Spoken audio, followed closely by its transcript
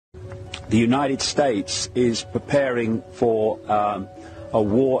the United States is preparing for a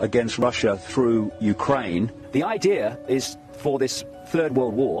war against Russia through Ukraine. The idea is for this Third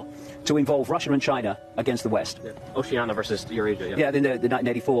World War to involve Russia and China against the West. Yeah. Oceania versus Eurasia. Yeah, in the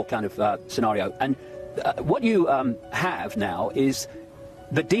 1984 kind of scenario. And what you have now is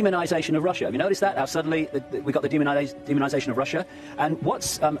the demonization of Russia. Have you noticed that? How suddenly we got the demonization of Russia? And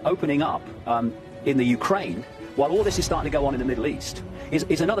what's opening up in the Ukraine, while all this is starting to go on in the Middle East,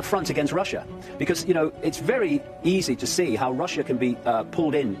 is another front against Russia. Because, you know, it's very easy to see how Russia can be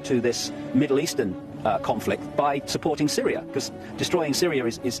pulled into this Middle Eastern conflict by supporting Syria, because destroying Syria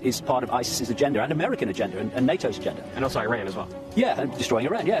is part of ISIS's agenda and American agenda and NATO's agenda. And also Iran as well. Yeah, and destroying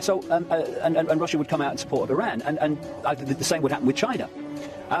Iran, yeah. So, and Russia would come out in support of Iran, and the same would happen with China.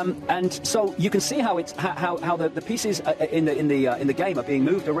 And so you can see how the pieces in the game are being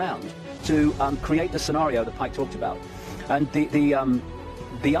moved around to create the scenario that Pike talked about. And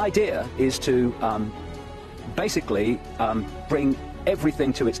the idea is to basically bring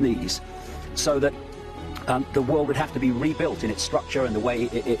everything to its knees, so that the world would have to be rebuilt in its structure and the way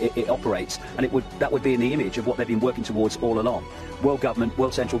it operates, and that would be in the image of what they've been working towards all along: world government,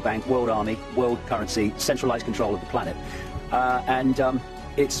 world central bank, world army, world currency, centralized control of the planet.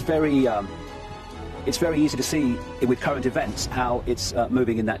 It's very easy to see with current events how it's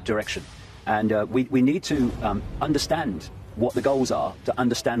moving in that direction, and we need to understand what the goals are, to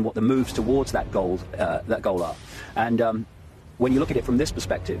understand what the moves towards that goal are. And when you look at it from this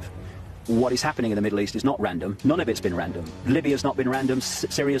perspective, what is happening in the Middle East is not random. None of it's been random. Libya's not been random.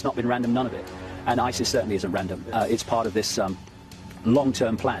 Syria's not been random. None of it. And ISIS certainly isn't random. It's part of this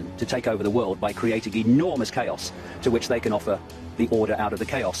long-term plan to take over the world by creating enormous chaos to which they can offer the order out of the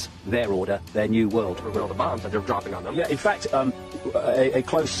chaos, their order, their new world. With all the bombs that they're dropping on them. Yeah, in fact, a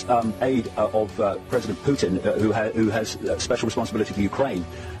close aide of President Putin, who has special responsibility for Ukraine,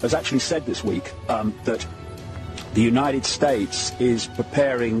 has actually said this week that the United States is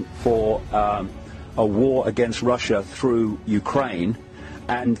preparing for a war against Russia through Ukraine,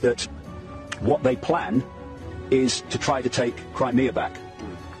 and that what they plan is to try to take Crimea back.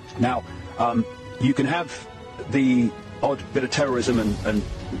 Now, you can have the odd bit of terrorism and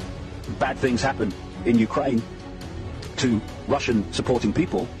bad things happen in Ukraine to Russian supporting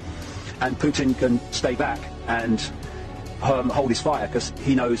people, and Putin can stay back and hold his fire, because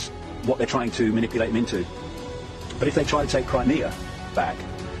he knows what they're trying to manipulate him into. But if they try to take Crimea back,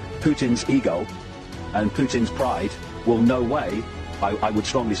 Putin's ego and Putin's pride will no way, I would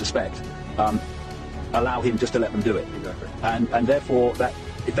strongly suspect, allow him just to let them do it. Exactly. And therefore, that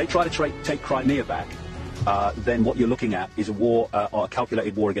if they try to take Crimea back, then what you're looking at is a war, or a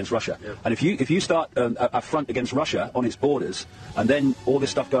calculated war against Russia. Yep. And if you start a front against Russia on its borders, and then all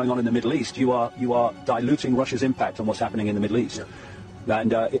this stuff going on in the Middle East, you are diluting Russia's impact on what's happening in the Middle East. Yep.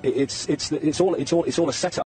 And it's all a setup.